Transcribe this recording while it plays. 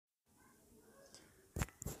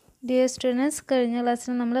Dear students, കഴിഞ്ഞ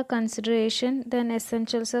ക്ലാസ്സിൽ നമ്മൾ consideration then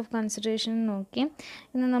essentials of consideration നോക്കി.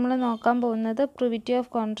 ഇന്ന് നമ്മൾ നോക്കാൻ പോകുന്നത് privity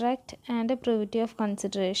of contract and privity of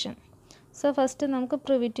consideration. So first നമുക്ക്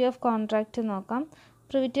പ്രിവിറ്റി ഓഫ് കോൺട്രാക്റ്റ് നോക്കാം.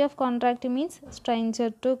 Privity of contract means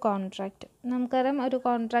stranger to contract. നമുക്കറിയാം ഒരു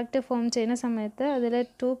കോൺട്രാക്റ്റ് ഫോം ചെയ്യുന്ന സമയത്ത് അതിൽ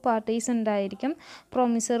 2 പാർട്ടീസ് ഉണ്ടായിരിക്കും,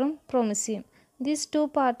 പ്രൊമിസറും പ്രൊമിസിയും. ദീസ് 2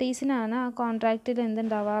 പാർട്ടീസിനാണ് ആ കോൺട്രാക്റ്റിൽ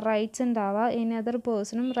എന്തുണ്ടാവുക, റൈറ്റ്സ് ഉണ്ടാവുക. എനി അതർ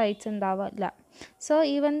പേഴ്സണും റൈറ്റ്സ് ഉണ്ടാവില്ല. സോ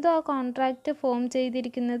ഈവൻ ദോ ആ കോൺട്രാക്റ്റ് ഫോം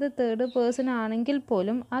ചെയ്തിരിക്കുന്നത് തേർഡ് പേഴ്സൺ ആണെങ്കിൽ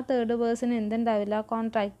പോലും ആ തേർഡ് പേഴ്സൺ എന്തുണ്ടാവില്ല,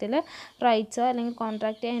 കോൺട്രാക്റ്റിൽ റൈറ്റ്സോ അല്ലെങ്കിൽ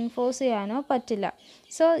കോൺട്രാക്റ്റ് എൻഫോഴ്സ് ചെയ്യാനോ പറ്റില്ല.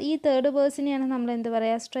 സോ ഈ തേർഡ് പേഴ്സണെയാണ് നമ്മൾ എന്ത്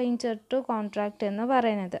പറയുക, സ്ട്രേഞ്ചർ ടു കോൺട്രാക്റ്റ് എന്ന്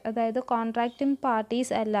പറയുന്നത്. അതായത് കോൺട്രാക്റ്റിംഗ്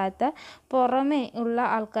പാർട്ടീസ് അല്ലാത്ത പുറമേ ഉള്ള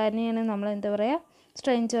ആൾക്കാരിനെയാണ് നമ്മൾ എന്ത് പറയുക,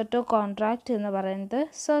 സ്ട്രേഞ്ചർ ടു കോൺട്രാക്റ്റ് എന്ന് പറയുന്നത്.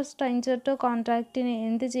 സോ സ്ട്രേഞ്ചർ ടു കോൺട്രാക്റ്റിന്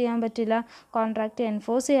എന്ത് ചെയ്യാൻ പറ്റില്ല, കോൺട്രാക്റ്റ്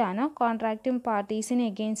എൻഫോഴ്സ് ചെയ്യാനോ കോൺട്രാക്റ്റിംഗ് പാർട്ടീസിന്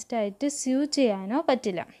എഗെയിൻസ്റ്റ് ആയിട്ട് സ്യൂ ചെയ്യാനോ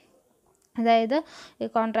പറ്റില്ല. അതായത് ഈ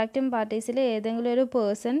കോൺട്രാക്റ്റിംഗ് പാർട്ടീസിൽ ഏതെങ്കിലും ഒരു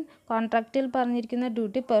പേഴ്സൺ കോൺട്രാക്റ്റിൽ പറഞ്ഞിരിക്കുന്ന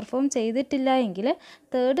ഡ്യൂട്ടി പെർഫോം ചെയ്തിട്ടില്ല എങ്കിൽ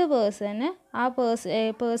തേർഡ് പേഴ്സണ് ആ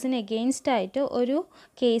പേഴ്സൺ എഗെയിൻസ്റ്റ് ആയിട്ട് ഒരു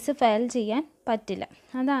കേസ് ഫയൽ ചെയ്യാൻ പറ്റില്ല.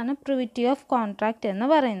 അതാണ് പ്രിവിറ്റി ഓഫ് കോൺട്രാക്റ്റ് എന്ന്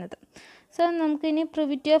പറയുന്നത്. സോ നമുക്കിനി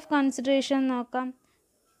പ്രിവിറ്റി ഓഫ് കൺസിഡറേഷൻ നോക്കാം.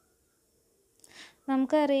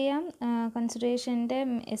 നമുക്കറിയാം കൺസിഡറേഷൻ്റെ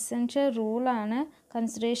essential റൂളാണ്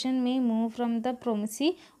consideration may move from the പ്രൊമിസി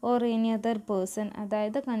or any other person.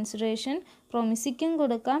 അതായത് കൺസിഡറേഷൻ പ്രൊമിസിക്കും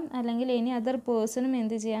കൊടുക്കാം അല്ലെങ്കിൽ എനി അതർ പേഴ്സണും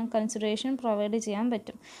എന്ത് ചെയ്യാം, കൺസിഡറേഷൻ പ്രൊവൈഡ് ചെയ്യാൻ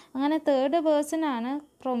പറ്റും. അങ്ങനെ തേർഡ് പേഴ്സൺ ആണ്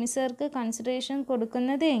പ്രൊമിസർക്ക് കൺസിഡറേഷൻ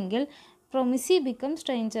കൊടുക്കുന്നത് എങ്കിൽ പ്രൊമിസി become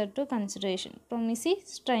stranger to consideration. പ്രൊമിസി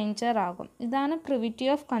stranger ആകും. ഇതാണ് പ്രിവിറ്റി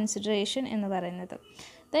ഓഫ് കൺസിഡറേഷൻ എന്ന് പറയുന്നത്.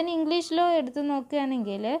 ദെൻ ഇംഗ്ലീഷ് ലോ എടുത്ത്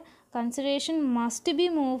നോക്കുകയാണെങ്കിൽ consideration must be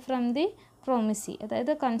move from the പ്രൊമിസി.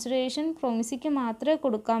 അതായത് കൺസിഡറേഷൻ പ്രൊമിസിക്ക് മാത്രമേ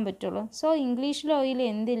കൊടുക്കാൻ പറ്റുള്ളൂ. സോ ഇംഗ്ലീഷ് ലോയിൽ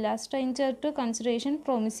എന്തില്ല, സ്ട്രേഞ്ചർ ടു കൺസിഡറേഷൻ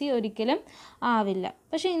പ്രൊമിസി ഒരിക്കലും ആവില്ല.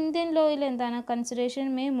 പക്ഷേ ഇന്ത്യൻ ലോയിൽ എന്താണ്, consideration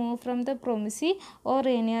may move from the പ്രൊമിസി or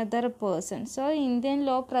any other person. So Indian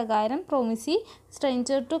law പ്രകാരം പ്രൊമിസി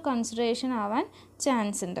സ്ട്രേഞ്ചർ ടു കൺസിഡറേഷൻ ആവാൻ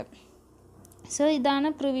ചാൻസ് ഉണ്ട്. സോ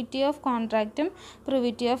ഇതാണ് privity of കോൺട്രാക്റ്റും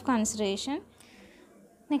privity of consideration.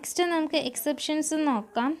 Next നമുക്ക് എക്സെപ്ഷൻസ്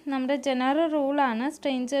നോക്കാം. നമ്മുടെ general റൂളാണ്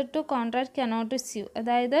stranger to contract cannot sue.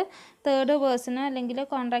 അതായത് third person അല്ലെങ്കിൽ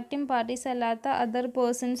contracting parties അല്ലാത്ത അതർ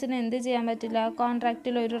പേഴ്സൺസിന് എന്ത് ചെയ്യാൻ പറ്റില്ല,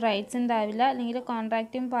 കോൺട്രാക്റ്റിൽ ഒരു റൈറ്റ്സ് ഉണ്ടാവില്ല അല്ലെങ്കിൽ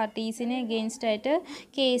കോൺട്രാക്റ്റിംഗ് പാർട്ടീസിന് എഗെയിൻസ്റ്റ് ആയിട്ട്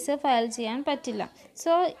കേസ് ഫയൽ ചെയ്യാൻ പറ്റില്ല.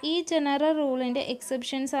 സോ ഈ ജനറൽ റൂളിൻ്റെ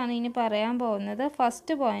എക്സെപ്ഷൻസ് ആണ് ഇനി പറയാൻ പോകുന്നത്.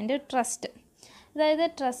 First point trust. അതായത്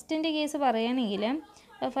ട്രസ്റ്റിൻ്റെ കേസ് പറയുകയാണെങ്കിൽ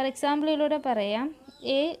ഫോർ എക്സാമ്പിളിലൂടെ പറയാം,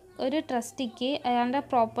 ഒരു ട്രസ്റ്റിക്ക് അയാളുടെ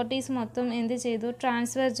പ്രോപ്പർട്ടീസ് മൊത്തം എന്ത് ചെയ്തു,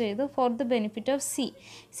 ട്രാൻസ്ഫർ ചെയ്തു ഫോർ ദ ബെനിഫിറ്റ് ഓഫ്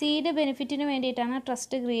സിയുടെ ബെനിഫിറ്റിന് വേണ്ടിയിട്ടാണ്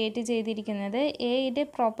ട്രസ്റ്റ് ക്രിയേറ്റ് ചെയ്തിരിക്കുന്നത്. എയുടെ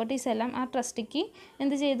പ്രോപ്പർട്ടീസ് എല്ലാം ആ ട്രസ്റ്റിക്ക്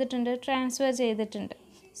എന്ത് ചെയ്തിട്ടുണ്ട്, ട്രാൻസ്ഫർ ചെയ്തിട്ടുണ്ട്.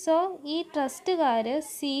 സോ ഈ ട്രസ്റ്റുകാർ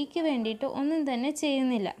സിക്ക് വേണ്ടിയിട്ട് ഒന്നും തന്നെ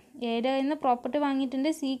ചെയ്യുന്നില്ല. എയുടെ കയ്യിൽ നിന്ന് പ്രോപ്പർട്ടി വാങ്ങിയിട്ടുണ്ട്,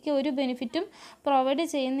 സിക്ക് ഒരു ബെനിഫിറ്റും പ്രൊവൈഡ്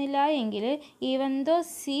ചെയ്യുന്നില്ല എങ്കിൽ even though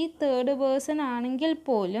C third person ആണെങ്കിൽ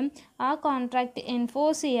പോലും ആ കോൺട്രാക്റ്റ്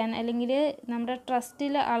എൻഫോഴ്സ് ചെയ്യാൻ അല്ലെങ്കിൽ നമ്മുടെ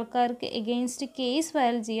ട്രസ്റ്റിലെ ആൾക്കാർക്ക് എഗെയിൻസ്റ്റ് കേസ്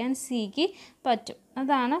ഫയൽ ചെയ്യാൻ സിക്ക് പറ്റും.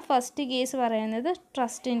 അതാണ് ഫസ്റ്റ് കേസ് പറയുന്നത്,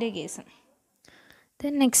 ട്രസ്റ്റിൻ്റെ case.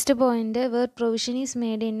 Then next point where provision is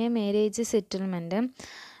made in A marriage settlement.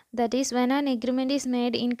 That is, when an agreement is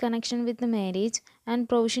made in connection with the marriage and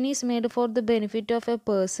provision is made for the benefit of a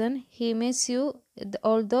person, he may sue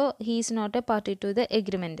although he is not a party to the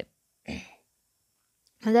agreement.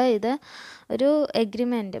 അതായത് ഒരു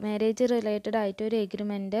agreement, marriage related ആയിട്ട് ഒരു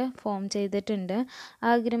agreement form ചെയ്തിട്ടുണ്ട്. ആ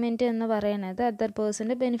agreement എന്ന് പറയുന്നത് other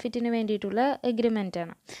പേഴ്സൻ്റെ ബെനിഫിറ്റിന് വേണ്ടിയിട്ടുള്ള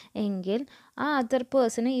എഗ്രിമെൻറ്റാണ് എങ്കിൽ ആ other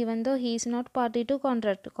person even though he is not party to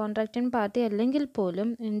contracting party അല്ലെങ്കിൽ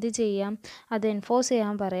പോലും എന്ത് ചെയ്യാം, അത് എൻഫോഴ്സ്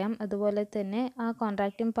ചെയ്യാൻ പറയാം. അതുപോലെ തന്നെ ആ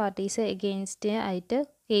കോൺട്രാക്റ്റിംഗ് പാർട്ടീസ് എഗെയിൻസ്റ്റ് ആയിട്ട്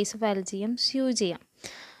കേസ് ഫയൽ ചെയ്യാം, സ്യൂ ചെയ്യാം.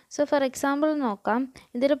 സോ ഫോർ എക്സാമ്പിൾ നോക്കാം,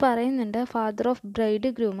 ഇതിൽ പറയുന്നുണ്ട് father of bride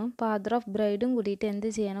ഗ്രൂമും father of ബ്രൈഡും കൂടിയിട്ട് എന്ത്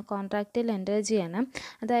ചെയ്യണം, കോൺട്രാക്റ്റിൽ എൻ്റർ ചെയ്യണം.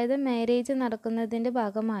 അതായത് മാരേജ് നടക്കുന്നതിൻ്റെ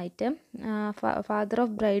ഭാഗമായിട്ട് ഫാദർ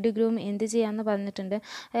ഓഫ് ബ്രൈഡ് ഗ്രൂം എന്ത് ചെയ്യാമെന്ന് പറഞ്ഞിട്ടുണ്ട്,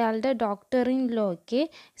 അയാളുടെ doctor in ലോയ്ക്ക്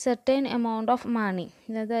certain amount of money,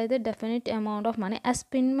 അതായത് definite amount of money as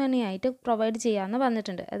പിൻ മണി ആയിട്ട് പ്രൊവൈഡ് ചെയ്യാമെന്ന്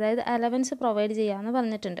പറഞ്ഞിട്ടുണ്ട്. അതായത് അലവൻസ് പ്രൊവൈഡ് ചെയ്യാമെന്ന്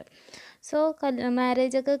പറഞ്ഞിട്ടുണ്ട്. സോ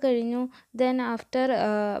മാരേജൊക്കെ കഴിഞ്ഞു. ദെൻ ആഫ്റ്റർ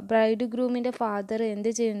ബ്രൈഡ് ഗ്രൂമിൻ്റെ ഫാദർ എന്ത്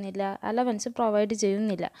ചെയ്യുന്നില്ല, അലവൻസ് പ്രൊവൈഡ്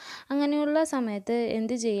ചെയ്യുന്നില്ല. അങ്ങനെയുള്ള സമയത്ത്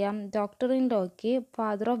എന്ത് ചെയ്യാം, doctor in ലോയ്ക്ക്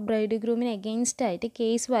father of bride ഗ്രൂമിന് against ആയിട്ട്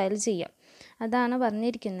കേസ് ഫയൽ ചെയ്യാം. അതാണ്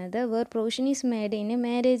പറഞ്ഞിരിക്കുന്നത് where provision is made in A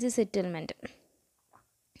marriage settlement.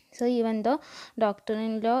 So even though doctor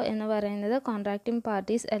in law എന്ന് പറയുന്നത് കോൺട്രാക്റ്റിംഗ്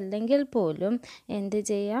പാർട്ടീസ് അല്ലെങ്കിൽ പോലും എന്ത്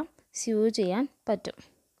ചെയ്യാം, സ്യൂ ചെയ്യാൻ പറ്റും.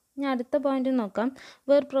 ഇനി അടുത്ത പോയിന്റ് നോക്കാം,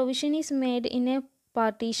 where provision is made in A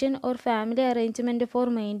partition or family arrangement for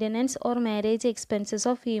maintenance or marriage expenses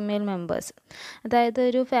of female members. അതായത്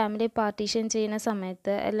ഒരു ഫാമിലി പാർട്ടീഷൻ ചെയ്യുന്ന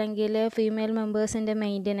സമയത്ത് അല്ലെങ്കിൽ ഫീമെയിൽ മെമ്പേഴ്സിൻ്റെ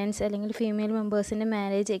മെയിൻ്റനൻസ് അല്ലെങ്കിൽ ഫീമെയിൽ മെമ്പേഴ്സിൻ്റെ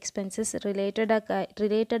മാരേജ് എക്സ്പെൻസസ്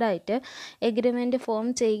റിലേറ്റഡ് ആയിട്ട് എഗ്രിമെൻറ്റ് ഫോം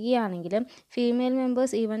ചെയ്യുകയാണെങ്കിലും female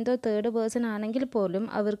members even though third person ആണെങ്കിൽ പോലും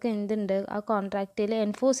അവർക്ക് എന്തുണ്ട് ആ കോൺട്രാക്റ്റിൽ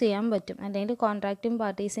എൻഫോഴ്സ് ചെയ്യാൻ പറ്റും, അല്ലെങ്കിൽ കോൺട്രാക്റ്റിംഗ്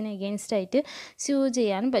പാർട്ടീസിന് എഗെയിൻസ്റ്റ് ആയിട്ട് സ്യൂ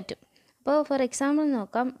ചെയ്യാൻ പറ്റും. അപ്പോൾ ഫോർ എക്സാമ്പിൾ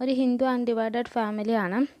നോക്കാം, ഒരു ഹിന്ദു അൺഡിവൈഡഡ്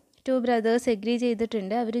ഫാമിലിയാണ്. 2 ബ്രദേഴ്സ് എഗ്രി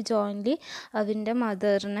ചെയ്തിട്ടുണ്ട്, അവർ ജോയിൻ്റ്ലി അവൻ്റെ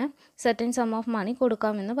മദറിന് സർട്ടൻ സം ഓഫ് മണി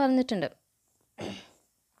കൊടുക്കാമെന്ന് പറഞ്ഞിട്ടുണ്ട്.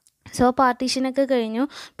 സോ പാർട്ടീഷനൊക്കെ കഴിഞ്ഞു,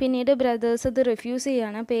 പിന്നീട് ബ്രദേഴ്സ് അത് റിഫ്യൂസ്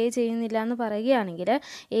ചെയ്യാണ്, പേ ചെയ്യുന്നില്ല എന്ന് പറയുകയാണെങ്കിൽ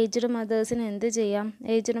ഏജ്ഡ് മദേഴ്സിന് എന്ത് ചെയ്യാം?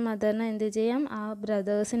 ഏജ്ഡ് മദറിന് എന്ത് ചെയ്യാം? ആ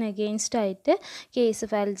ബ്രദേഴ്സിന് എഗെയിൻസ്റ്റ് ആയിട്ട്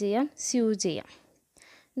കേസ് ഫയൽ ചെയ്യാം, സ്യൂ ചെയ്യാം.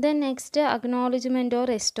 Then next acknowledgement or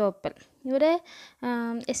estoppel. ഇവിടെ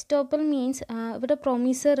എസ്റ്റോപ്പൽ മീൻസ് ഇവിടെ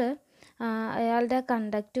പ്രൊമിസർ അയാളുടെ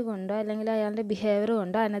കണ്ടക്റ്റ് കൊണ്ടോ അല്ലെങ്കിൽ അയാളുടെ ബിഹേവിയർ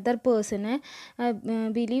കൊണ്ടോ അനദർ പേഴ്സണെ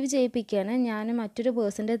ബിലീവ് ചെയ്യിപ്പിക്കുകയാണ്, ഞാൻ മറ്റൊരു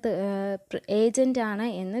പേഴ്സൻ്റെ ഏജൻ്റാണ്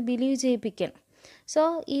എന്ന് ബിലീവ് ചെയ്യിപ്പിക്കണം. സോ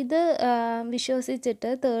ഇത്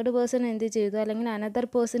വിശ്വസിച്ചിട്ട് തേർഡ് പേഴ്സൺ എന്ത് ചെയ്തു, അല്ലെങ്കിൽ അനദർ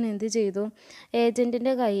പേഴ്സൺ എന്ത് ചെയ്തു,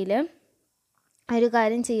 ഏജൻറ്റിൻ്റെ കയ്യിൽ ഒരു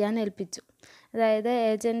കാര്യം ചെയ്യാൻ ഏൽപ്പിച്ചു. അതായത്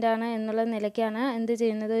ഏജൻ്റാണ് എന്നുള്ള നിലയ്ക്കാണ് എന്ത്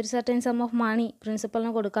ചെയ്യുന്നത്, ഒരു സർട്ടൻ സം ഓഫ് മണി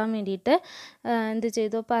പ്രിൻസിപ്പളിന് കൊടുക്കാൻ വേണ്ടിയിട്ട് എന്ത്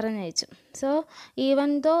ചെയ്തു, പറഞ്ഞയച്ചു. സോ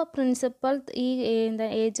ഈവൻ ദോ പ്രിൻസിപ്പൽ ഈ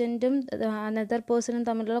ഏജൻറ്റും അനദർ പേഴ്സണും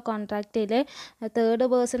തമ്മിലുള്ള കോൺട്രാക്റ്റിൽ തേർഡ്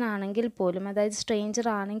പേഴ്സൺ ആണെങ്കിൽ പോലും, അതായത് സ്ട്രേഞ്ചർ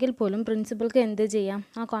ആണെങ്കിൽ പോലും പ്രിൻസിപ്പൾക്ക് എന്ത് ചെയ്യാം,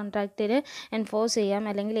 ആ കോൺട്രാക്റ്റിൽ എൻഫോഴ്സ് ചെയ്യാം,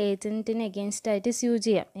 അല്ലെങ്കിൽ ഏജൻറ്റിന് എഗെയിൻസ്റ്റ് ആയിട്ട് സ്യൂ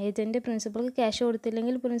ചെയ്യാം. ഏജൻറ്റ് പ്രിൻസിപ്പൾക്ക് ക്യാഷ്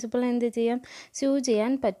കൊടുത്തില്ലെങ്കിൽ പ്രിൻസിപ്പളിന് എന്ത് ചെയ്യാം, സ്യൂ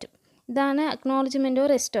ചെയ്യാൻ പറ്റും. ഇതാണ് അക്നോളജ്മെൻറ്റ്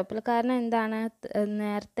ഓർ എസ്റ്റോപ്പൽ. കാരണം എന്താണ്,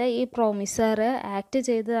 നേരത്തെ ഈ പ്രൊമിസർ ആക്ട്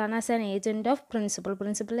ചെയ്തതാണ് as an agent of principal,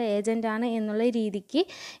 principal ഏജൻ്റാണ് എന്നുള്ള രീതിക്ക്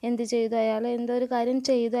എന്ത് ചെയ്തു, അയാൾ എന്തോ ഒരു കാര്യം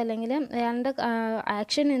ചെയ്തു, അല്ലെങ്കിൽ അയാളുടെ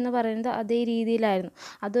ആക്ഷൻ എന്ന് പറയുന്നത് അതേ രീതിയിലായിരുന്നു.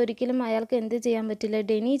 അതൊരിക്കലും അയാൾക്ക് എന്ത് ചെയ്യാൻ പറ്റില്ല,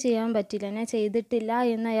 ഡെനി ചെയ്യാൻ പറ്റില്ല, ഞാൻ ചെയ്തിട്ടില്ല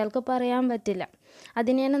എന്ന് അയാൾക്ക് പറയാൻ പറ്റില്ല.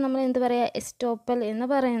 അതിനെയാണ് നമ്മൾ എന്ത് പറയുക, എസ്റ്റോപ്പൽ എന്ന്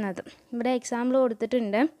പറയുന്നത്. ഇവിടെ എക്സാമ്പിൾ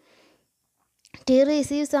കൊടുത്തിട്ടുണ്ട്. T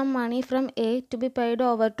receive some money from A to be paid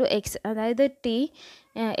over to X. അതായത് ടി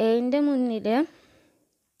എൻ്റെ മുന്നിൽ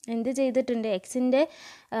എന്ത് ചെയ്തിട്ടുണ്ട്, എക്സിൻ്റെ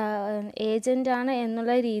ഏജൻ്റാണ്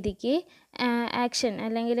എന്നുള്ള രീതിക്ക് ആക്ഷൻ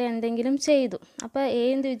അല്ലെങ്കിൽ എന്തെങ്കിലും ചെയ്തു. അപ്പോൾ എ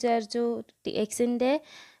എന്ന് വിചാരിച്ചു എക്സിൻ്റെ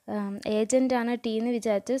ഏജൻ്റാണ് ടി എന്ന്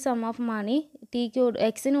വിചാരിച്ചു സം ഓഫ് മണി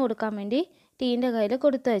എക്സിന് കൊടുക്കാൻ വേണ്ടി ടീൻ്റെ കയ്യിൽ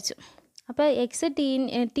കൊടുത്തയച്ചു. അപ്പോൾ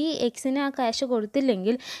ടി എക്സിന് ആ ക്യാഷ്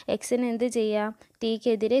കൊടുത്തില്ലെങ്കിൽ എക്സിന് എന്ത് ചെയ്യാം,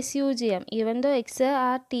 ടിക്കെതിരെ സ്യൂ ചെയ്യാം. ഈവൻ ദോ എക്സ് ആ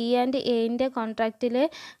ടി ആൻഡ് എൻ്റെ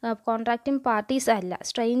കോൺട്രാക്റ്റിംഗ് പാർട്ടീസ് അല്ല,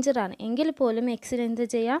 സ്ട്രേഞ്ചറാണ്, എങ്കിൽ പോലും എക്സിന് എന്ത്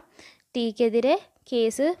ചെയ്യാം, ടിക്കെതിരെ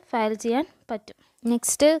കേസ് ഫയൽ ചെയ്യാൻ പറ്റും.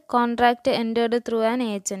 Next contract entered through an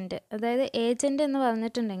agent. അതായത് ഏജൻറ്റ് എന്ന്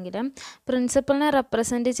പറഞ്ഞിട്ടുണ്ടെങ്കിൽ പ്രിൻസിപ്പളിനെ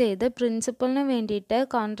റെപ്രസെൻറ്റ് ചെയ്ത് പ്രിൻസിപ്പളിന് വേണ്ടിയിട്ട്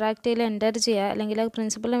കോൺട്രാക്റ്റിൽ എൻറ്റർ ചെയ്യുക, അല്ലെങ്കിൽ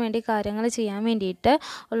പ്രിൻസിപ്പളിന് വേണ്ടി കാര്യങ്ങൾ ചെയ്യാൻ വേണ്ടിയിട്ട്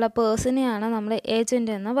ഉള്ള പേഴ്സണെയാണ് നമ്മൾ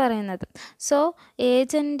ഏജൻറ്റ് എന്ന് പറയുന്നത്. സോ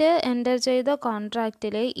ഏജൻറ്റ് എൻറ്റർ ചെയ്ത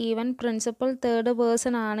കോൺട്രാക്റ്റിൽ ഈവൻ പ്രിൻസിപ്പൽ തേർഡ്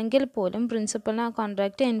പേഴ്സൺ ആണെങ്കിൽ പോലും പ്രിൻസിപ്പളിന് ആ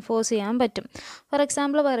കോൺട്രാക്റ്റ് എൻഫോഴ്സ് ചെയ്യാൻ പറ്റും. ഫോർ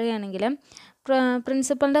എക്സാമ്പിൾ പറയുകയാണെങ്കിൽ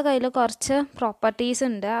പ്രിൻസിപ്പളിൻ്റെ കയ്യിൽ കുറച്ച് പ്രോപ്പർട്ടീസ്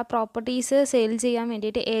ഉണ്ട്, ആ പ്രോപ്പർട്ടീസ് സെയിൽ ചെയ്യാൻ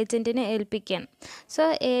വേണ്ടിയിട്ട് ഏജൻറ്റിനെ ഏൽപ്പിക്കുകയാണ്. സോ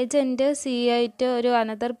ഏജൻറ്റ് ആയിട്ട് ഒരു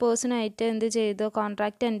അനദർ പേഴ്സണായിട്ട് എന്ത് ചെയ്തു,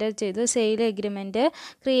 കോൺട്രാക്റ്റ് എൻറ്റർ ചെയ്തു, സെയിൽ എഗ്രിമെൻറ്റ്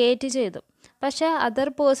ക്രിയേറ്റ് ചെയ്തു. പക്ഷേ അതർ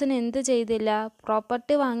പേഴ്സൺ എന്ത് ചെയ്തില്ല,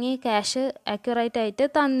 പ്രോപ്പർട്ടി വാങ്ങി ക്യാഷ് അക്യുറേറ്റ് ആയിട്ട്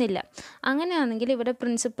തന്നില്ല. അങ്ങനെയാണെങ്കിൽ ഇവിടെ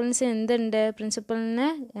പ്രിൻസിപ്പൽസ് എന്തുണ്ട്, പ്രിൻസിപ്പലിന്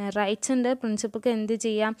റൈറ്റ്സ് ഉണ്ട്, പ്രിൻസിപ്പൾക്ക് എന്ത്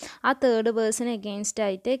ചെയ്യാം, ആ തേർഡ് പേഴ്സൺ എഗെയിൻസ്റ്റ്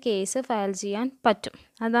ആയിട്ട് കേസ് ഫയൽ ചെയ്യാൻ പറ്റും.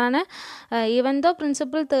 അതാണ് even though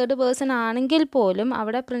principal third person ആണെങ്കിൽ പോലും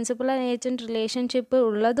അവിടെ പ്രിൻസിപ്പൽ ആൻഡ് ഏജൻറ്റ് റിലേഷൻഷിപ്പ്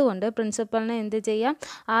ഉള്ളതുകൊണ്ട് പ്രിൻസിപ്പലിന് എന്ത് ചെയ്യാം,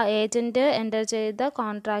 ആ ഏജൻറ്റ് എൻ്റർ ചെയ്ത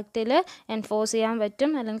കോൺട്രാക്റ്റിൽ എൻഫോഴ്സ് ചെയ്യാൻ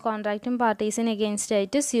പറ്റും, അല്ലെങ്കിൽ കോൺട്രാക്റ്റിംഗ് പാർട്ടീസിന് എഗെയിൻസ്റ്റ്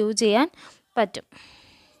ആയിട്ട് സ്യൂ ചെയ്യാൻ പറ്റും.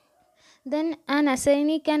 Then an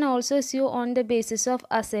അസൈനി can also sue on the basis of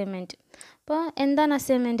assignment. അപ്പോൾ എന്താണ്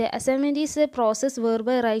assignment? Assignment is A process wear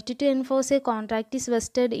by right to enforce A contract is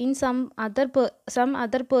vested in some other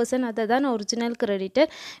person other than original creditor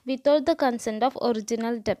without the consent of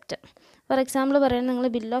original debtor. For example പറയാൻ നിങ്ങൾ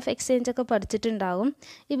bill of exchange ഒക്കെ പഠിച്ചിട്ടുണ്ടാകും.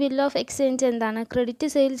 ഈ bill of exchange എന്താണ്, credit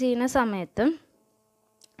sale ചെയ്യുന്ന സമയത്ത്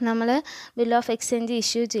നമ്മൾ bill of exchange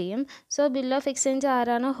issue ചെയ്യും. So bill of exchange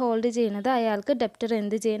ആരാണോ ഹോൾഡ് ചെയ്യുന്നത് അയാൾക്ക് ഡെപ്റ്റർ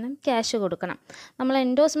എന്ത് ചെയ്യണം, ക്യാഷ് കൊടുക്കണം. നമ്മൾ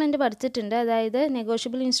എൻഡോഴ്സ്മെൻറ്റ് പഠിച്ചിട്ടുണ്ട്, അതായത്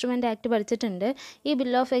നെഗോഷ്യബിൾ ഇൻസ്ട്രുമെൻ്റ് ആക്ട് പഠിച്ചിട്ടുണ്ട്. ഈ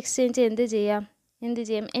ബിൽ ഓഫ് എക്സ്ചേഞ്ച് എന്ത് ചെയ്യാം, എന്ത്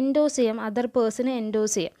ചെയ്യും, എൻഡോസ് ചെയ്യാം, അതർ പേഴ്സണെ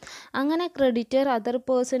എൻഡോസ് ചെയ്യാം. അങ്ങനെ ക്രെഡിറ്റർ അതർ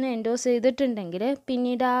പേഴ്സണെ എൻഡോസ് ചെയ്തിട്ടുണ്ടെങ്കിൽ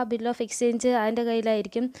പിന്നീട് ആ ബിൽ ഓഫ് എക്സ്ചേഞ്ച് അതിൻ്റെ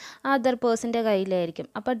കയ്യിലായിരിക്കും, ആ അതർ പേഴ്സൻ്റെ കയ്യിലായിരിക്കും.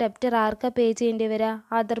 അപ്പോൾ ഡെപ്റ്റർ ആർക്കാണ് പേ ചെയ്യേണ്ടി വരിക,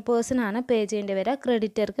 അതർ പേഴ്സണാണ് പേ ചെയ്യേണ്ടി വരിക,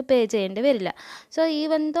 ക്രെഡിറ്റർക്ക് പേ ചെയ്യേണ്ടി വരില്ല. സോ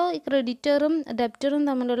ഈവൻ ദോ ഈ ക്രെഡിറ്ററും ഡെപ്റ്ററും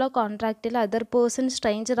തമ്മിലുള്ള കോൺട്രാക്റ്റിൽ അതർ പേഴ്സൺ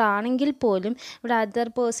സ്ട്രേഞ്ചർ ആണെങ്കിൽ പോലും ഇവിടെ അതർ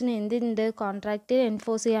പേഴ്സൺ എന്തുണ്ട്, കോൺട്രാക്റ്റ്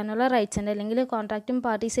എൻഫോഴ്സ് ചെയ്യാനുള്ള റൈറ്റ്സ് ഉണ്ട്, അല്ലെങ്കിൽ കോൺട്രാക്റ്റും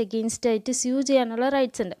പാർട്ടീസ് എഗെയിൻസ്റ്റ് ആയിട്ട് സ്യൂ ചെയ്യാനുള്ള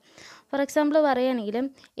റൈറ്റ്സ് ഉണ്ട്. ഫോർ എക്സാമ്പിൾ പറയുകയാണെങ്കിൽ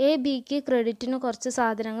എ ബിക്ക് ക്രെഡിറ്റിന് കുറച്ച്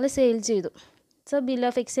സാധനങ്ങൾ സെയിൽ ചെയ്തു. സോ ബിൽ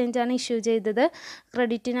ഓഫ് എക്സ്ചേഞ്ചാണ് ഇഷ്യൂ ചെയ്തത്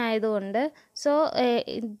ക്രെഡിറ്റിനായതുകൊണ്ട്. സോ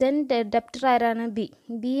ദെൻ ഡെപ്റ്റർ ആരാണ്,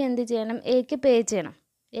 ബി എന്ത് ചെയ്യണം, എക്ക് പേ ചെയ്യണം.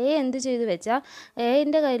 എ എന്ത് ചെയ്തു വെച്ചാൽ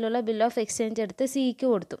എൻ്റെ കയ്യിലുള്ള ബിൽ ഓഫ് എക്സ്ചേഞ്ച് എടുത്ത് സിക്ക്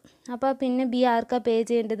കൊടുത്തു. അപ്പോൾ പിന്നെ ബി ആർക്കാണ് പേ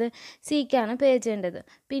ചെയ്യേണ്ടത്, സിക്കാണ് പേ ചെയ്യേണ്ടത്.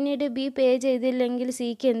 പിന്നീട് ബി പേ ചെയ്തില്ലെങ്കിൽ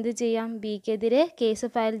സിക്ക് എന്ത് ചെയ്യാം, ബിക്കെതിരെ കേസ്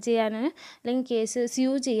ഫയൽ ചെയ്യാൻ അല്ലെങ്കിൽ കേസ്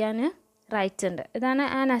സ്യൂ ചെയ്യാൻ റൈറ്റ്സ് ഉണ്ട്. ഇതാണ്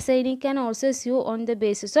an അസൈനി can also sue on the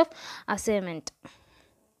basis of assignment.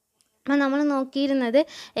 അപ്പോൾ നമ്മൾ നോക്കിയിരുന്നത്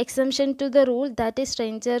exemption to the rule that is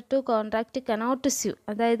stranger to contract cannot sue.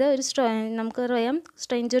 അതായത് നമുക്കറിയാം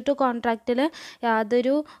സ്ട്രേഞ്ചർ ടു കോൺട്രാക്റ്റിൽ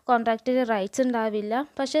യാതൊരു കോൺട്രാക്റ്റിൽ റൈറ്റ്സ് ഉണ്ടാവില്ല.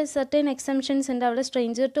 പക്ഷേ സെർട്ടൻ എക്സംഷൻസ് ഉണ്ട്. അവിടെ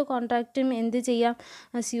സ്ട്രേഞ്ചർ ടു കോൺട്രാക്റ്റും എന്ത് ചെയ്യാം,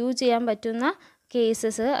 സ്യൂ ചെയ്യാൻ പറ്റുന്ന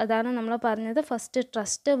കേസസ്. അതാണ് നമ്മൾ പറഞ്ഞത്. First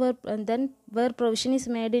trust, then where provision is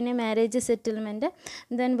made in A marriage settlement,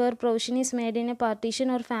 then where provision is made in A partition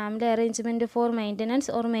or family arrangement four maintenance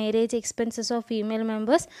or marriage expenses of female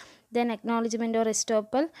members, then acknowledgement or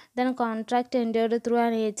estoppel, then contract entered through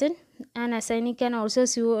an agent. An assignee can also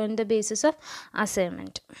sue on the basis of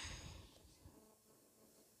assignment.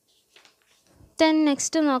 Then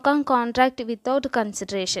next നോക്കാം contract without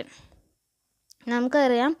consideration.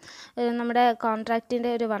 നമുക്കറിയാം നമ്മുടെ കോൺട്രാക്റ്റിൻ്റെ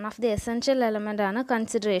ഒരു one of the essential element ആണ്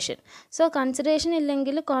consideration. So consideration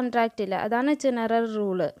ഇല്ലെങ്കിൽ contract ഇല്ല, അതാണ് general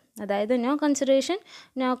rule. അതായത് no consideration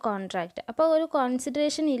no contract. അപ്പോൾ ഒരു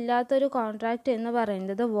കൺസിഡറേഷൻ ഇല്ലാത്തൊരു കോൺട്രാക്റ്റ് എന്ന്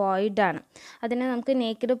പറയുന്നത് വോയിഡാണ്. അതിനെ നമുക്ക്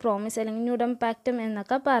നേക്കഡ് പ്രോമിസ് അല്ലെങ്കിൽ ന്യൂഡം പാക്റ്റം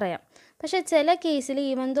എന്നൊക്കെ പറയാം. പക്ഷേ ചില കേസിൽ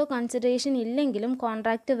ഈവൻ ദോ കൺസിഡറേഷൻ ഇല്ലെങ്കിലും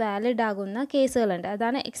കോൺട്രാക്റ്റ് വാലിഡ് ആകുന്ന കേസുകളുണ്ട്.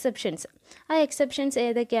 അതാണ് എക്സെപ്ഷൻസ്. ആ എക്സെപ്ഷൻസ്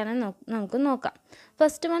ഏതൊക്കെയാണെന്ന് നമുക്ക് നോക്കാം.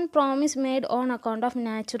 First one, promise made on account of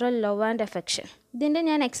natural love and affection. ഇതിൻ്റെ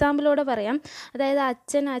ഞാൻ എക്സാമ്പിളോടെ പറയാം. അതായത്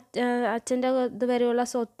അച്ഛൻ്റെ ഇതുവരെയുള്ള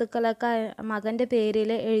സ്വത്തുക്കളൊക്കെ മകൻ്റെ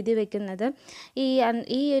പേരിൽ എഴുതി വെക്കുന്നത്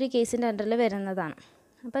ഈ ഒരു കേസിൻ്റെ അണ്ടറിൽ വരുന്നതാണ്.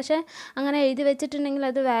 പക്ഷേ അങ്ങനെ എഴുതി വെച്ചിട്ടുണ്ടെങ്കിൽ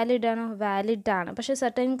അത് വാലിഡാണോ, വാലിഡാണ്. പക്ഷേ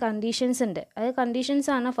സർട്ടൻ കണ്ടീഷൻസ് ഉണ്ട്. അത്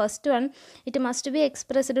കണ്ടീഷൻസാണ്. First one, it must be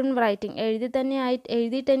expressed in writing.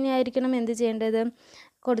 എഴുതി തന്നെ ആയിരിക്കണം എന്ത് ചെയ്യേണ്ടത്,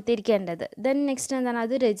 കൊടുത്തിരിക്കേണ്ടത്. ദെൻ നെക്സ്റ്റ് എന്താണ്,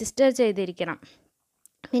 അത് രജിസ്റ്റർ ചെയ്തിരിക്കണം.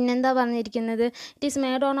 പിന്നെന്താ പറഞ്ഞിരിക്കുന്നത്, it is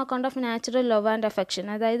made on account of natural love and affection.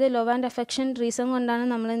 അതായത് ലവ് ആൻഡ് അഫെക്ഷൻ റീസൺ കൊണ്ടാണ്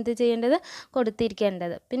നമ്മൾ എന്ത് ചെയ്യേണ്ടത്,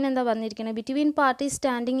 കൊടുത്തിരിക്കേണ്ടത്. പിന്നെന്താ പറഞ്ഞിരിക്കുന്നത്, between parties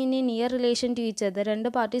standing in A near relation to each other. രണ്ട്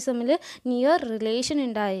പാർട്ടീസ് തമ്മിൽ നിയർ റിലേഷൻ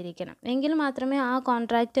ഉണ്ടായിരിക്കണം. എങ്കിൽ മാത്രമേ ആ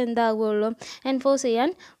കോൺട്രാക്റ്റ് എന്താകുള്ളൂ, എൻഫോഴ്സ്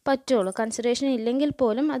ചെയ്യാൻ പറ്റുള്ളൂ. കൺസിഡറേഷൻ ഇല്ലെങ്കിൽ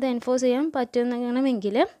പോലും അത് എൻഫോഴ്സ് ചെയ്യാൻ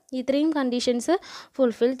പറ്റണമെങ്കിൽ ഇത്രയും കണ്ടീഷൻസ്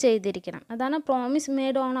ഫുൾഫിൽ ചെയ്തിരിക്കണം. അതാണ് promise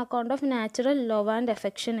made on account of natural love and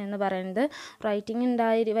affection എന്ന് പറയുന്നത്.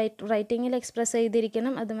 റൈറ്റിങ്ങിൽ എക്സ്പ്രസ്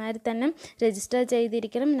ചെയ്തിരിക്കണം, അതുമാതിരി തന്നെ രജിസ്റ്റർ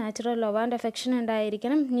ചെയ്തിരിക്കണം, നാച്ചുറൽ ലവ് ആൻഡ് അഫെക്ഷൻ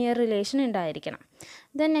ഉണ്ടായിരിക്കണം, നിയർ റിലേഷൻ ഉണ്ടായിരിക്കണം.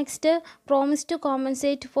 Then next, promise to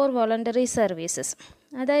compensate four voluntary services.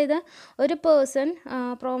 അതായത് ഒരു പേഴ്സൺ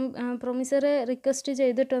പ്രൊമിസർ റിക്വസ്റ്റ്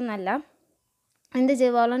ചെയ്തിട്ടൊന്നല്ല, എന്ത്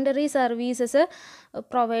ചെയ്യും, വോളണ്ടറി സർവീസസ്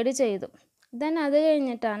പ്രൊവൈഡ് ചെയ്തു. ദെൻ അത്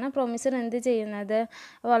കഴിഞ്ഞിട്ടാണ് പ്രൊമിസർ എന്ത് ചെയ്യുന്നത്,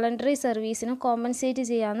 വോളണ്ടറി സർവീസിന് കോമ്പൻസേറ്റ്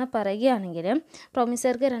ചെയ്യാമെന്ന് പറയുകയാണെങ്കിൽ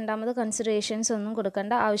പ്രൊമിസർക്ക് രണ്ടാമത് കൺസിഡറേഷൻസ് ഒന്നും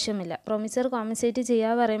കൊടുക്കേണ്ട ആവശ്യമില്ല. പ്രൊമിസർ കോമ്പൻസേറ്റ്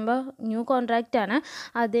ചെയ്യുക പറയുമ്പോൾ ന്യൂ കോൺട്രാക്റ്റാണ്,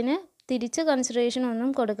 അതിന് തിരിച്ച് കൺസിഡറേഷൻ ഒന്നും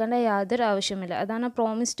കൊടുക്കേണ്ട യാതൊരു ആവശ്യമില്ല. അതാണ്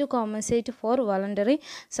promise to compensate four voluntary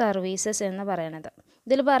services എന്ന് പറയുന്നത്.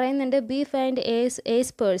 ഇതിൽ പറയുന്നുണ്ട്, ബി ഫൈൻഡ്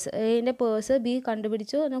ഏസ് പേഴ്സ്. എൻ്റെ പേഴ്സ് ബി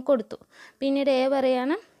കണ്ടുപിടിച്ചു എന്ന് കൊടുത്തു. പിന്നീട് എ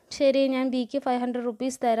പറയാണ്, ശരി ഞാൻ ബിക്ക് 500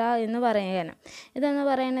 rupees തരാം എന്ന് പറയുകയാണ്. ഇതെന്ന്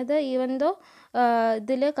പറയുന്നത് ഈവൻ ദോ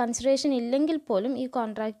ഇതിൽ കൺസിഡറേഷൻ ഇല്ലെങ്കിൽ പോലും ഈ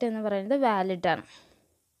കോൺട്രാക്റ്റ് എന്ന് പറയുന്നത് വാലിഡാണ്.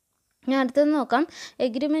 ഞാൻ അടുത്തത് നോക്കാം,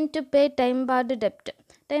 agreement to pay time Bard ഡെപ്റ്റ്.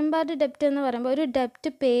 Time Bard ഡെപ്റ്റ് എന്ന് പറയുമ്പോൾ ഒരു ഡെപ്റ്റ്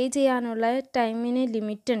പേ ചെയ്യാനുള്ള ടൈമിന്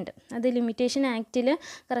ലിമിറ്റ് ഉണ്ട്. അത് ലിമിറ്റേഷൻ ആക്റ്റിൽ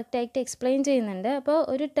കറക്റ്റായിട്ട് എക്സ്പ്ലെയിൻ ചെയ്യുന്നുണ്ട്. അപ്പോൾ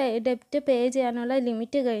ഒരു ഡെപ്റ്റ് പേ ചെയ്യാനുള്ള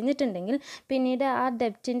ലിമിറ്റ് കഴിഞ്ഞിട്ടുണ്ടെങ്കിൽ പിന്നീട് ആ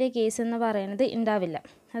ഡെപ്റ്റിൻ്റെ കേസ് എന്ന് പറയുന്നത് ഉണ്ടാവില്ല.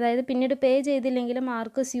 അതായത് പിന്നീട് പേ ചെയ്തില്ലെങ്കിലും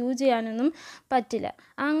ആർക്ക് സ്യൂ ചെയ്യാനൊന്നും പറ്റില്ല.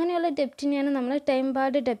 അങ്ങനെയുള്ള ഡെപ്റ്റിനെയാണ് നമ്മൾ ടൈം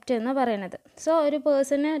ബാർഡ് ഡെപ്റ്റ് എന്ന് പറയുന്നത്. സോ ഒരു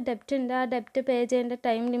പേഴ്സണ് ഡെപ്റ്റ് ഉണ്ട്, ആ ഡെപ്റ്റ് പേ ചെയ്യേണ്ട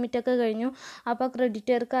ടൈം ലിമിറ്റൊക്കെ കഴിഞ്ഞു. അപ്പോൾ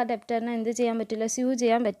ക്രെഡിറ്റർക്ക് ആ ഡെപ്റ്ററിനെ എന്ത് ചെയ്യാൻ പറ്റില്ല, സ്യൂ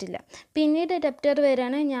ചെയ്യാൻ പറ്റില്ല. പിന്നീട് ഡെപ്റ്റർ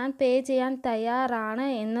വരികയാണ്, ഞാൻ പേ ചെയ്യാൻ തയ്യാറാണ്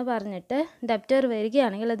എന്ന് പറഞ്ഞിട്ട് ഡെപ്റ്റർ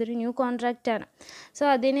വരികയാണെങ്കിൽ അതൊരു ന്യൂ കോൺട്രാക്റ്റ് ആണ്. സോ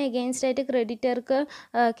അതിന് എഗെയിൻസ്റ്റ് ആയിട്ട് ക്രെഡിറ്റർക്ക്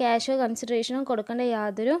ക്യാഷോ കൺസിഡറേഷനോ കൊടുക്കേണ്ട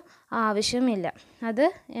യാതൊരു ആവശ്യമില്ല. അത്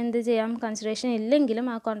എന്ത് ചെയ്യാം, കൺസിഡറേഷൻ ഇല്ലെങ്കിലും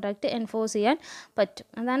ആ കോൺട്രാക്റ്റ് എൻഫോഴ്സ് ചെയ്യാൻ പറ്റും.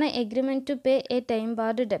 അതാണ് agreement to pay A time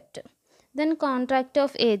Bard ഡെപ്റ്റ്. Then contract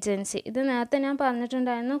of agency. ഇത് നേരത്തെ ഞാൻ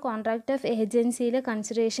പറഞ്ഞിട്ടുണ്ടായിരുന്നു, കോൺട്രാക്റ്റ് ഓഫ് ഏജൻസിയിൽ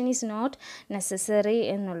കൺസിഡറേഷൻ ഈസ് നോട്ട് നെസസറി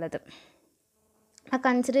എന്നുള്ളത്. ആ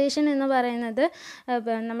കൺസിഡറേഷൻ എന്ന് പറയുന്നത്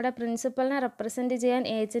നമ്മുടെ പ്രിൻസിപ്പലിനെ റെപ്രസെൻറ്റ് ചെയ്യാൻ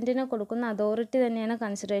ഏജൻറ്റിന് കൊടുക്കുന്ന അതോറിറ്റി തന്നെയാണ്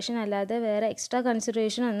കൺസിഡറേഷൻ. അല്ലാതെ വേറെ എക്സ്ട്രാ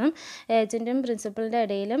കൺസിഡറേഷൻ ഒന്നും ഏജൻറ്റും പ്രിൻസിപ്പലിൻ്റെ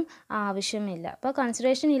ഇടയിലും ആവശ്യമില്ല. അപ്പോൾ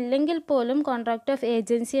കൺസിഡറേഷൻ ഇല്ലെങ്കിൽ പോലും കോൺട്രാക്റ്റ് ഓഫ്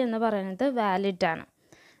ഏജൻസി എന്ന് പറയുന്നത് വാലിഡ് ആണ്.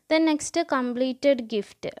 Then next completed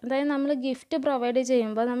gift. അതായത് നമ്മൾ ഗിഫ്റ്റ് പ്രൊവൈഡ്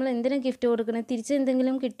ചെയ്യുമ്പോൾ നമ്മൾ എന്തിനാ ഗിഫ്റ്റ് കൊടുക്കുന്നത്, തിരിച്ച്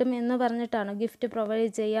എന്തെങ്കിലും കിട്ടും എന്ന് പറഞ്ഞിട്ടാണോ ഗിഫ്റ്റ് പ്രൊവൈഡ്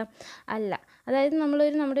ചെയ്യുക? അല്ല. അതായത്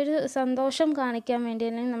നമ്മുടെ ഒരു സന്തോഷം കാണിക്കാൻ വേണ്ടി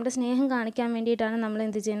അല്ലെങ്കിൽ നമ്മുടെ സ്നേഹം കാണിക്കാൻ വേണ്ടിയിട്ടാണ് നമ്മൾ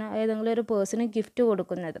എന്ത് ചെയ്യുന്നത്, ഏതെങ്കിലും ഒരു പേഴ്സണ് ഗിഫ്റ്റ്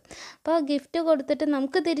കൊടുക്കുന്നത്. അപ്പോൾ ഗിഫ്റ്റ് കൊടുത്തിട്ട്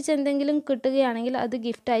നമുക്ക് തിരിച്ച് എന്തെങ്കിലും കിട്ടുകയാണെങ്കിൽ അത്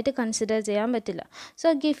ഗിഫ്റ്റായിട്ട് കൺസിഡർ ചെയ്യാൻ പറ്റില്ല.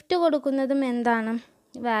 സോ ഗിഫ്റ്റ് കൊടുക്കുന്നതും എന്താണ്,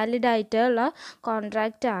 വാലിഡ് ആയിട്ടുള്ള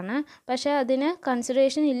കോൺട്രാക്റ്റ് ആണ്. പക്ഷേ അതിന്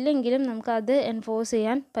കൺസിഡറേഷൻ ഇല്ലെങ്കിലും നമുക്കത് എൻഫോഴ്സ്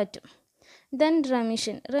ചെയ്യാൻ പറ്റും. Then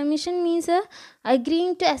remission means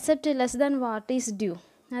അഗ്രീയിങ് to accept less than what is due.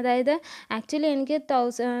 അതായത് ആക്ച്വലി എനിക്ക്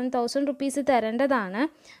 1000 റുപ്പീസ് തരേണ്ടതാണ്,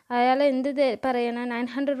 അയാൾ എന്ത് പറയണം,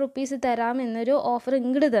 900 റുപ്പീസ് തരാമെന്നൊരു ഓഫർ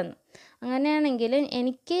ഇങ്ങോട്ട് തന്നു. അങ്ങനെയാണെങ്കിൽ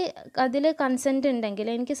എനിക്ക് അതിൽ കൺസെൻറ്റ് ഉണ്ടെങ്കിൽ,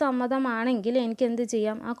 എനിക്ക് സമ്മതമാണെങ്കിൽ എനിക്ക് എന്ത്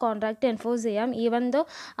ചെയ്യാം, ആ കോൺട്രാക്റ്റ് എൻഫോഴ്സ് ചെയ്യാം. ഈവൻ ദോ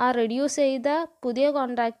ആ റെഡ്യൂസ് ചെയ്ത പുതിയ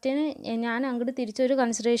കോൺട്രാക്റ്റിന് ഞാൻ അങ്ങോട്ട് തിരിച്ചൊരു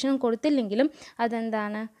കൺസിഡറേഷനും കൊടുത്തില്ലെങ്കിലും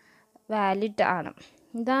അതെന്താണ്, വാലിഡ് ആണ്.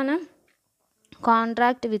 ഇതാണ്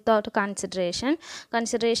കോൺട്രാക്റ്റ് വിത്തൗട്ട്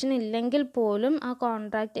കൺസിഡറേഷൻ ഇല്ലെങ്കിൽ പോലും ആ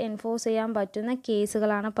കോൺട്രാക്റ്റ് എൻഫോഴ്സ് ചെയ്യാൻ പറ്റുന്ന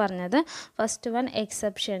കേസുകളാണ് പറഞ്ഞത്. ഫസ്റ്റ് വൺ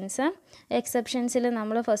എക്സെപ്ഷൻസിൽ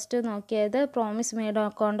നമ്മൾ ഫസ്റ്റ് നോക്കിയത് promise made on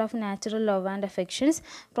account of natural love and affections,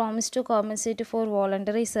 promise to compensate four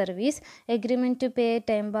voluntary service, agreement to pay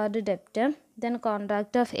time Bard ഡെപ്റ്റ്, then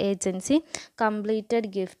contract of agency, completed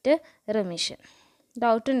gift, remission.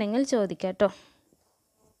 Doubt ഉണ്ടെങ്കിൽ ചോദിക്കാം കേട്ടോ.